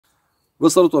Vă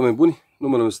salut, oameni buni,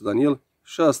 numele meu este Daniel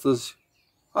și astăzi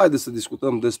haideți să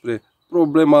discutăm despre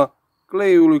problema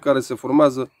cleiului care se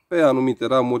formează pe anumite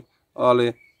ramuri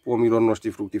ale pomilor noștri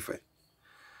fructiferi.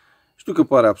 Știu că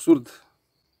pare absurd,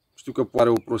 știu că pare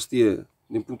o prostie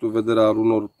din punctul de vedere al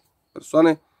unor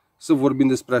persoane să vorbim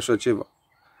despre așa ceva.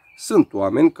 Sunt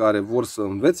oameni care vor să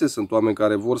învețe, sunt oameni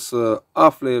care vor să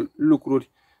afle lucruri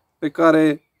pe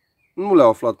care nu le-au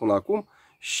aflat până acum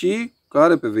și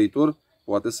care pe viitor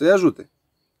poate să-i ajute.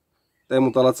 Te-ai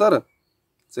mutat la țară?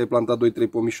 Ți-ai plantat 2-3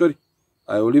 pomișori?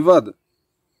 Ai o livadă.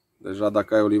 Deja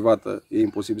dacă ai o livadă, e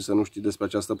imposibil să nu știi despre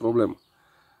această problemă.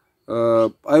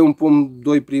 Ai un pom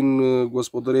 2 prin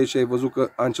gospodărie și ai văzut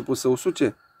că a început să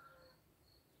usuce?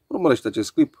 Urmărește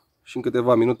acest clip și în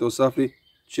câteva minute o să afli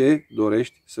ce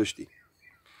dorești să știi.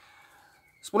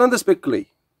 Spuneam despre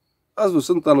clei. Ați văzut,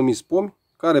 sunt anumiți pomi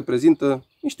care prezintă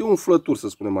niște umflături, să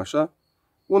spunem așa,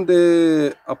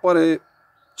 unde apare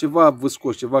ceva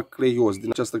vâscos, ceva cleios. Din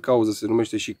această cauză se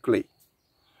numește și clei.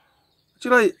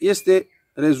 Acela este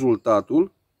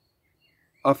rezultatul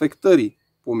afectării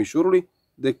pomișorului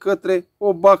de către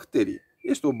o bacterie.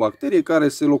 Este o bacterie care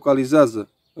se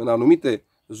localizează în anumite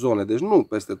zone, deci nu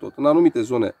peste tot, în anumite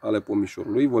zone ale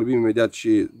pomișorului. Vorbim imediat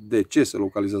și de ce se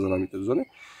localizează în anumite zone.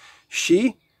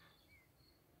 Și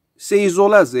se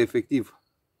izolează efectiv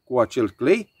cu acel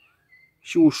clei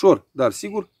și ușor, dar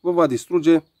sigur, vă va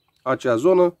distruge acea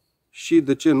zonă și,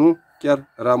 de ce nu,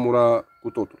 chiar ramura cu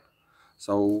totul.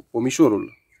 Sau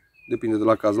pomișorul. Depinde de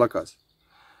la caz la caz.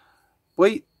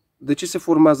 Păi, de ce se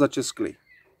formează acest clei?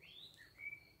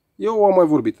 Eu am mai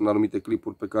vorbit în anumite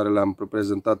clipuri pe care le-am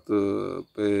prezentat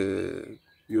pe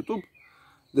YouTube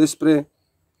despre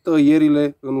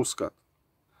tăierile în uscat.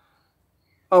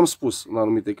 Am spus în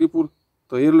anumite clipuri,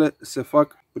 tăierile se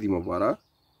fac primăvara,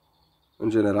 în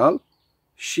general,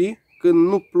 și când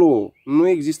nu plouă, nu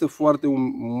există foarte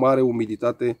mare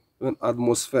umiditate în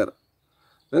atmosferă.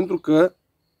 Pentru că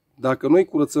dacă noi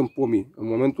curățăm pomii în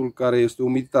momentul în care este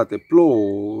umiditate,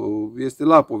 plouă, este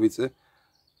lapovițe,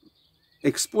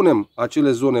 expunem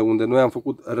acele zone unde noi am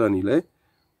făcut rănile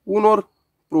unor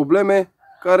probleme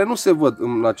care nu se văd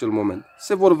în acel moment.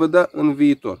 Se vor vedea în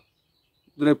viitor.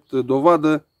 Drept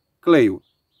dovadă, cleiul.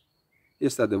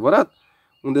 Este adevărat,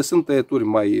 unde sunt tăieturi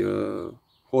mai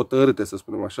hotărâte, să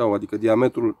spunem așa, adică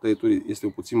diametrul tăieturii este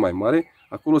puțin mai mare,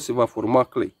 acolo se va forma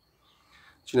clei.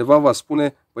 Cineva va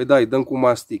spune, păi da, îi dăm cu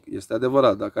mastic. Este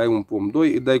adevărat, dacă ai un pom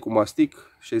 2, îi dai cu mastic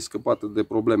și ai scăpat de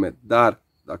probleme. Dar,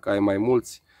 dacă ai mai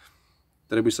mulți,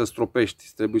 trebuie să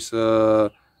stropești, trebuie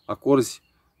să acorzi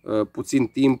puțin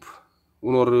timp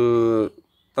unor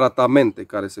tratamente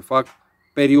care se fac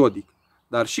periodic.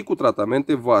 Dar și cu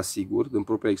tratamente vă asigur, din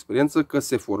propria experiență, că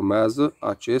se formează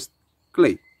acest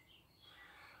clei.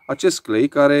 Acest clei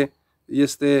care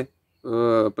este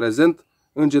prezent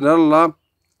în general la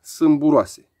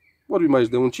sâmburoase. Vorbim aici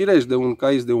de un cireș, de un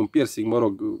caiz, de un piercing, mă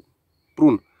rog,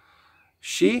 prun.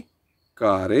 Și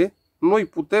care noi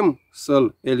putem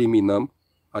să-l eliminăm,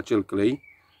 acel clei,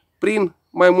 prin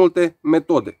mai multe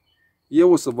metode.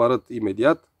 Eu o să vă arăt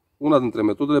imediat una dintre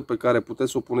metodele pe care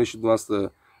puteți să o puneți și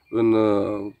dumneavoastră în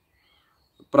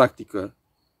practică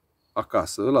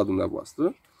acasă, la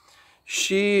dumneavoastră.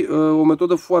 Și o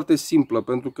metodă foarte simplă,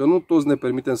 pentru că nu toți ne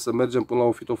permitem să mergem până la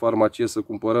o fitofarmacie să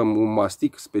cumpărăm un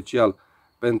mastic special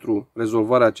pentru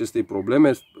rezolvarea acestei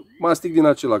probleme. Mastic din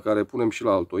acela care punem și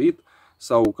la altoid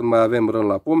sau când mai avem răni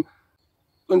la pom.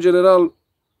 În general,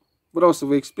 vreau să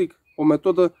vă explic o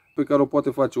metodă pe care o poate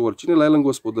face oricine la el în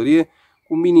gospodărie,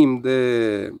 cu minim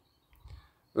de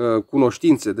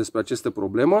cunoștințe despre aceste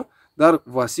problemă, dar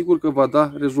vă asigur că va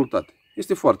da rezultate.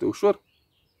 Este foarte ușor.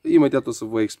 Imediat o să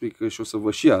vă explic și o să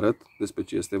vă și arăt despre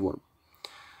ce este vorba.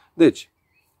 Deci,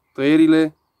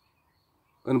 tăierile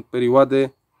în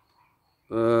perioade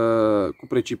cu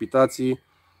precipitații,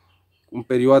 în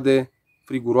perioade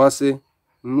friguroase,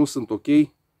 nu sunt ok.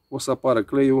 O să apară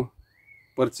cleiul,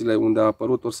 părțile unde a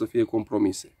apărut o să fie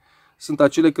compromise. Sunt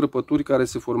acele crăpături care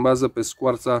se formează pe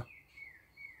scoarța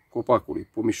copacului,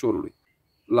 pomișorului.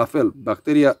 La fel,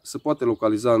 bacteria se poate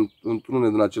localiza într-una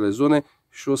din acele zone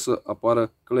și o să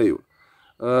apară cleiul.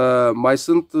 Mai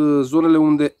sunt zonele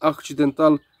unde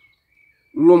accidental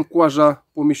luăm coaja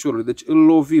pomișorului, deci îl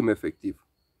lovim efectiv.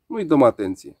 Nu-i dăm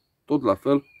atenție. Tot la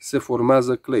fel se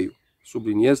formează cleiul.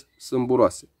 Subliniez,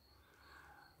 sâmburoase.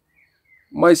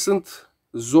 Mai sunt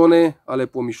zone ale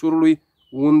pomișorului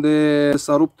unde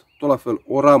s-a rupt tot la fel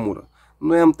o ramură.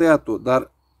 Noi am tăiat-o,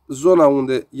 dar zona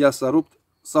unde ea s-a rupt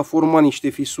s-a format niște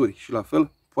fisuri și la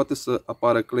fel poate să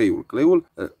apară cleiul. Cleiul,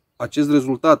 acest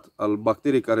rezultat al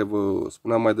bacteriei care vă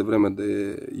spuneam mai devreme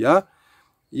de ea,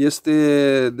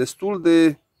 este destul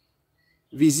de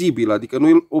vizibil, adică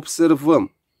noi îl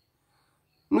observăm.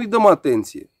 Nu-i dăm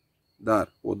atenție,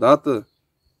 dar odată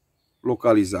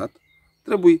localizat,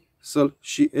 trebuie să-l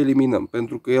și eliminăm,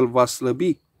 pentru că el va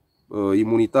slăbi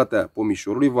imunitatea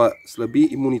pomișorului, va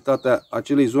slăbi imunitatea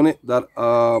acelei zone, dar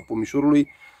a pomișorului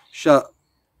și a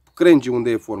crengii unde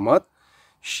e format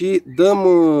și dăm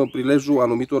prilejul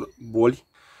anumitor boli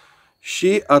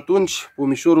și atunci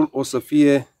pomișorul o să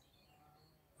fie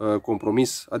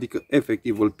compromis, adică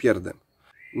efectiv îl pierdem.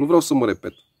 Nu vreau să mă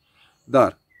repet,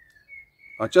 dar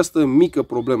această mică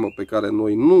problemă pe care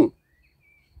noi nu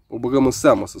o băgăm în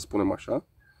seamă, să spunem așa,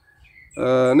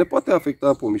 ne poate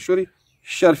afecta pomișorii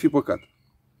și ar fi păcat.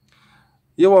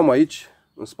 Eu am aici,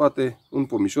 în spate, un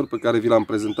pomișor pe care vi l-am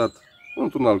prezentat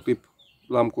într-un alt clip,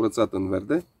 l-am curățat în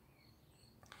verde.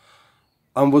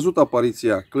 Am văzut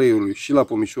apariția cleiului și la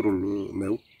pomișorul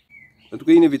meu, pentru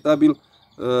că inevitabil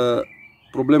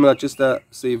problemele acestea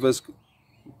se ivesc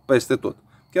peste tot.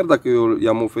 Chiar dacă eu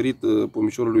i-am oferit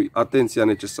pomișorului atenția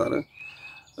necesară,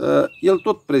 el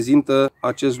tot prezintă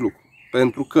acest lucru.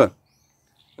 Pentru că,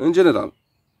 în general,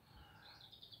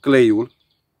 cleiul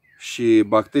și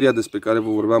bacteria despre care vă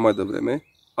vorbeam mai devreme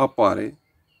apare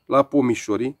la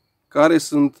pomișorii care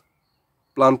sunt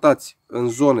plantați în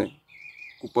zone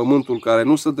cu pământul care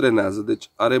nu se drenează,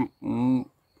 deci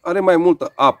are mai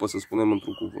multă apă, să spunem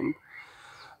într-un cuvânt.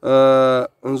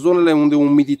 În zonele unde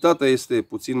umiditatea este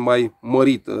puțin mai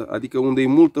mărită, adică unde e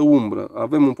multă umbră,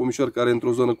 avem un pomișor care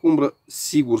într-o zonă cu umbră,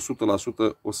 sigur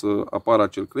 100% o să apară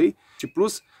acel clei. Și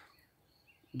plus,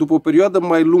 după o perioadă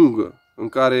mai lungă în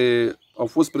care au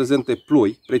fost prezente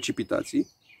ploi, precipitații,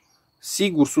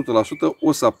 sigur 100%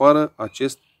 o să apară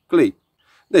acest clei.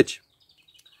 Deci,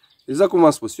 exact cum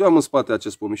v-am spus, eu am în spate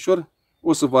acest pomișor,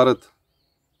 o să vă arăt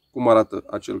cum arată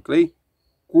acel clei,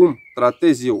 cum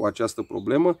tratez eu această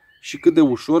problemă și cât de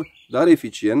ușor, dar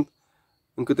eficient,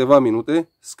 în câteva minute,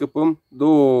 scăpăm de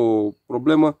o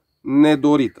problemă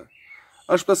nedorită.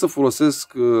 Aș putea să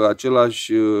folosesc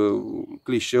același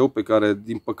clișeu pe care,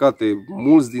 din păcate,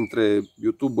 mulți dintre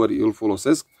youtuberi îl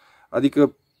folosesc,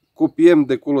 adică copiem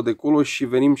de colo și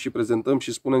venim și prezentăm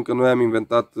și spunem că noi am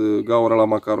inventat gaura la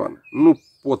macaroane. Nu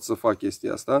pot să fac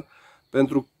chestia asta,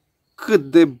 pentru cât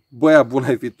de băiat bun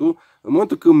ai fi tu, în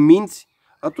momentul când minți,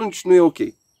 atunci nu e ok.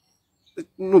 Deci,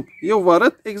 nu, eu vă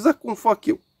arăt exact cum fac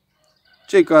eu.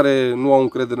 Cei care nu au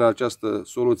încredere în această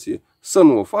soluție să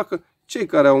nu o facă, cei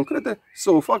care au încredere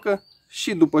să o facă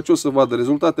și după ce o să vadă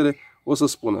rezultatele, o să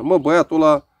spună: mă, băiatul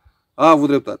ăla a avut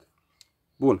dreptate.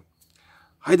 Bun.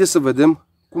 Haideți să vedem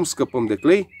cum scăpăm de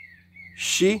clei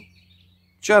și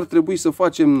ce ar trebui să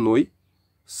facem noi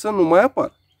să nu mai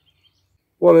apară.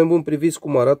 Oameni buni, priviți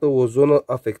cum arată o zonă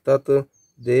afectată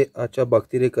de acea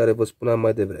bacterie care vă spuneam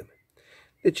mai devreme.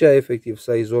 Deci ea efectiv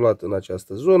s-a izolat în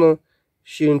această zonă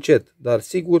și încet, dar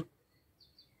sigur,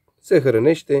 se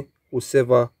hrănește cu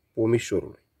seva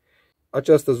pomișorului.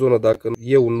 Această zonă, dacă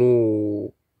eu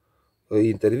nu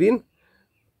intervin,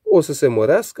 o să se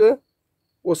mărească,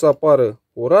 o să apară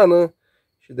o rană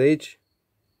și de aici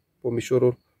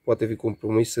pomișorul poate fi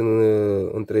compromis în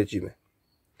întregime.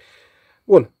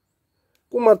 Bun.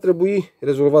 Cum ar trebui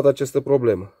rezolvată această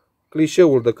problemă?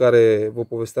 Clișeul de care vă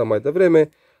povesteam mai devreme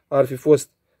ar fi fost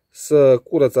să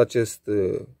curăț acest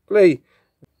clei,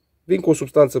 vin cu o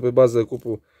substanță pe bază de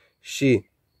cupru și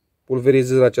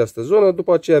pulverizez în această zonă,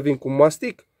 după aceea vin cu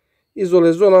mastic,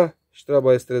 izolez zona și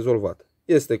treaba este rezolvată.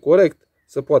 Este corect,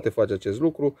 se poate face acest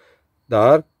lucru,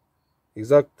 dar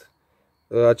exact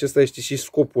acesta este și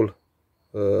scopul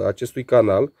acestui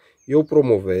canal. Eu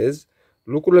promovez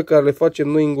lucrurile care le facem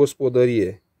noi în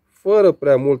gospodărie, fără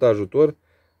prea mult ajutor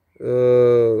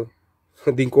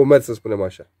din comerț, să spunem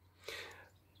așa.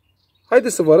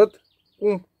 Haideți să vă arăt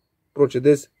cum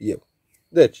procedez eu.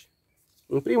 Deci,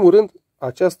 în primul rând,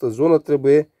 această zonă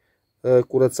trebuie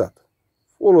curățată.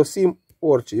 Folosim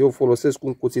orice. Eu folosesc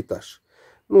un cuțitaș.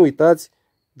 Nu uitați,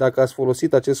 dacă ați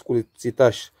folosit acest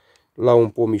cuțitaș la un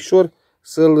pomișor,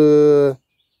 să-l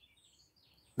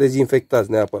dezinfectați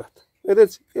neapărat.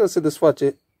 Vedeți? El se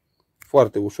desface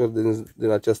foarte ușor din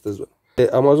această zonă.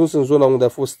 Am ajuns în zona unde a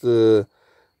fost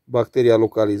bacteria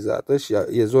localizată și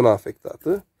e zona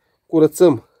afectată.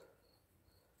 Curățăm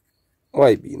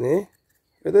mai bine.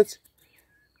 Vedeți?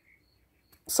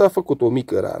 S-a făcut o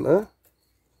mică rană.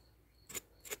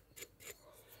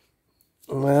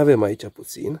 Mai avem aici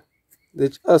puțin.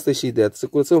 Deci asta e și ideea, să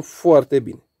curățăm foarte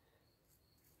bine.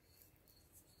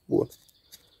 Bun.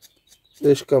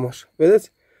 Deci cam așa.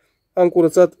 Vedeți? Am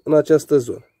curățat în această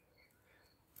zonă.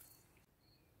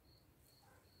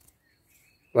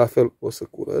 La fel o să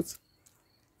curăț.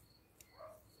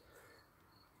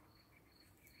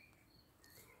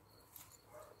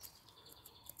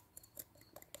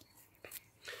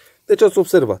 Deci ați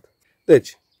observat.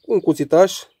 Deci, cu un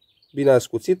cuțitaș, bine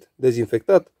ascuțit,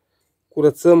 dezinfectat,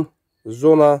 curățăm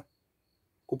zona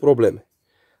cu probleme.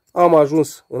 Am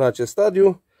ajuns în acest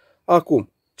stadiu.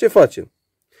 Acum, ce facem?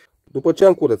 După ce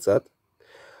am curățat,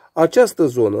 această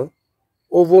zonă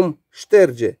o vom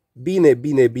șterge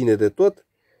bine de tot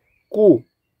cu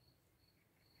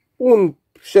un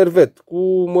șervet, cu,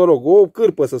 o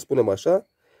cârpă, să spunem așa,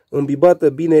 îmbibată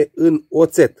bine în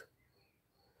oțet.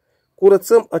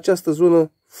 Curățăm această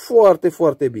zonă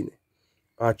foarte bine.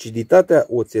 Aciditatea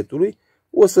oțetului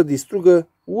o să distrugă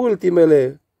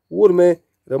ultimele urme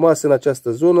rămase în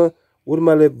această zonă,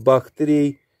 urmele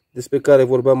bacteriei despre care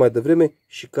vorbeam mai devreme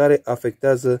și care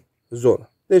afectează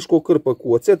zona. Deci cu o cârpă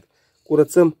cu oțet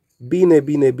curățăm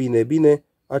bine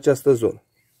această zonă.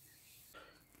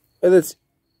 Vedeți,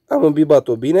 am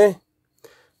îmbibat-o bine.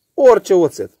 Orice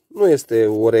oțet. Nu este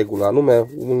o regulă anume,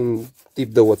 un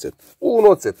tip de oțet. Un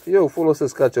oțet. Eu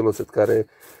folosesc acel oțet care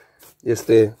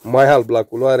este mai alb la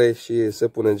culoare și se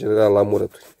pune în general la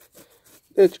murături.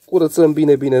 Deci curățăm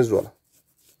bine zona.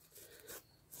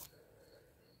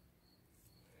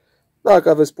 Dacă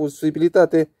aveți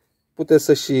posibilitate, puteți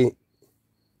să și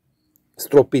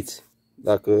stropiți,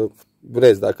 dacă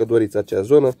vreți, dacă doriți acea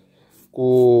zonă, cu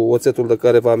oțetul de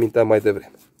care vă aminteam mai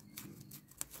devreme.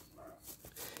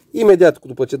 Imediat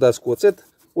după ce dați cu oțet,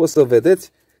 o să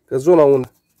vedeți că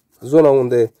zona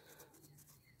unde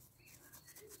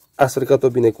ați frecat-o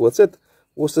bine cu oțet,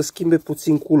 o să schimbe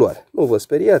puțin culoare. Nu vă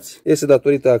speriați, este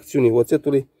datorită acțiunii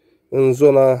oțetului în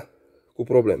zona cu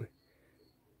probleme.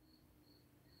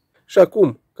 Și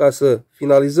acum, ca să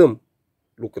finalizăm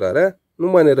lucrarea, nu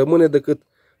mai ne rămâne decât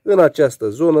în această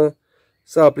zonă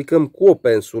să aplicăm cu o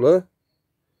pensulă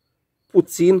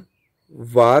puțin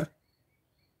var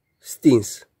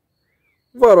stins.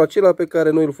 Varul acela pe care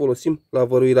noi îl folosim la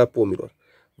văruirea pomilor.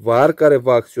 Var care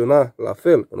va acționa la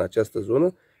fel în această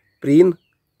zonă prin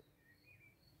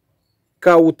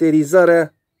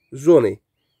cauterizarea zonei.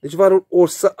 Deci varul o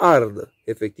să ardă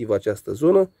efectiv această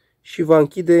zonă și va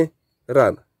închide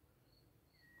rana.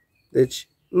 Deci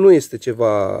nu este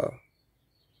ceva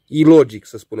ilogic,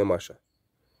 să spunem așa.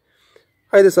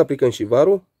 Haideți să aplicăm și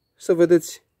varul, să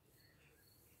vedeți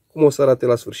cum o să arate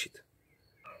la sfârșit.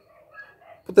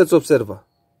 Puteți observa,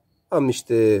 am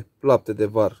niște lapte de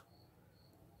var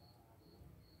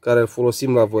care îl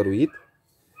folosim la văruit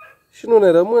și nu ne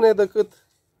rămâne decât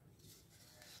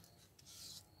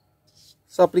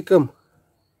să aplicăm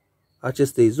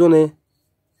acestei zone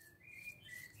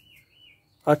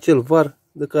acel var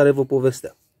de care vă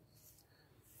povesteam.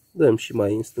 Dăm și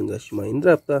mai în stânga și mai în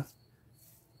dreapta.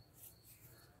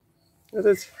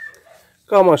 Vedeți?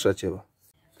 Cam așa ceva.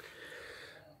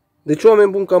 Deci,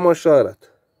 oameni buni, cam așa arată.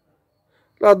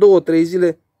 La 2-3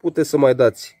 zile puteți să mai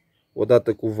dați o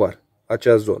dată cu var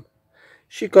acea zonă.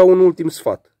 Și ca un ultim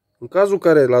sfat, în cazul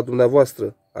care la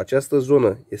dumneavoastră această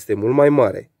zonă este mult mai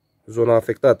mare, zona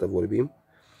afectată vorbim,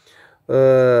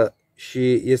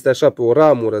 și este așa pe o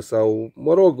ramură sau,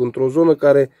 mă rog, într-o zonă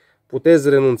care puteți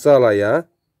renunța la ea,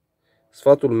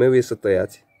 sfatul meu este să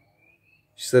tăiați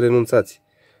și să renunțați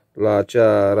la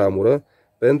acea ramură,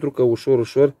 pentru că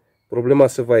ușor problema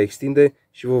se va extinde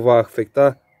și vă va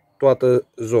afecta toată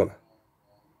zona.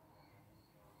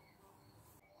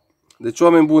 Deci,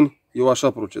 oameni buni, eu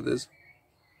așa procedez.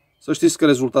 Să știți că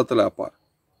rezultatele apar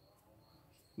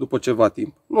după ceva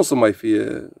timp. Nu o să mai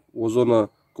fie o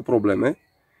zonă cu probleme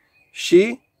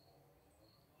și,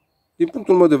 din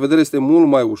punctul meu de vedere, este mult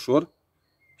mai ușor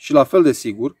și la fel de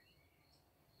sigur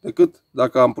decât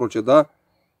dacă am proceda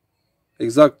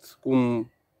exact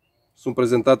cum sunt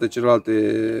prezentate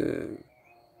celelalte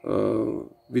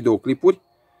videoclipuri,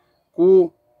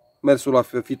 cu mersul la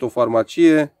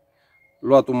fitofarmacie,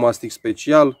 luat un mastic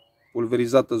special,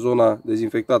 pulverizată zona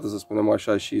dezinfectată, să spunem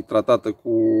așa, și tratată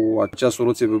cu acea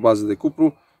soluție pe bază de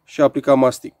cupru și aplica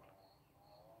mastic.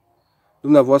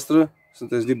 Dumneavoastră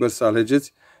sunteți liberi să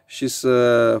alegeți și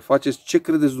să faceți ce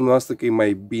credeți dumneavoastră că e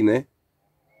mai bine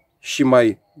și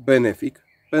mai benefic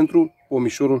pentru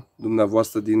pomișorul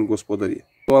dumneavoastră din gospodărie.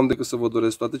 Nu am decât să vă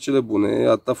doresc toate cele bune,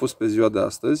 atât a fost pe ziua de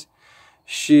astăzi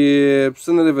și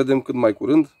să ne revedem cât mai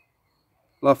curând,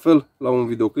 la fel la un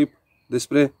videoclip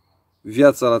despre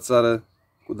viața la țară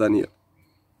cu Daniel.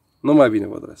 Numai bine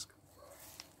vă doresc!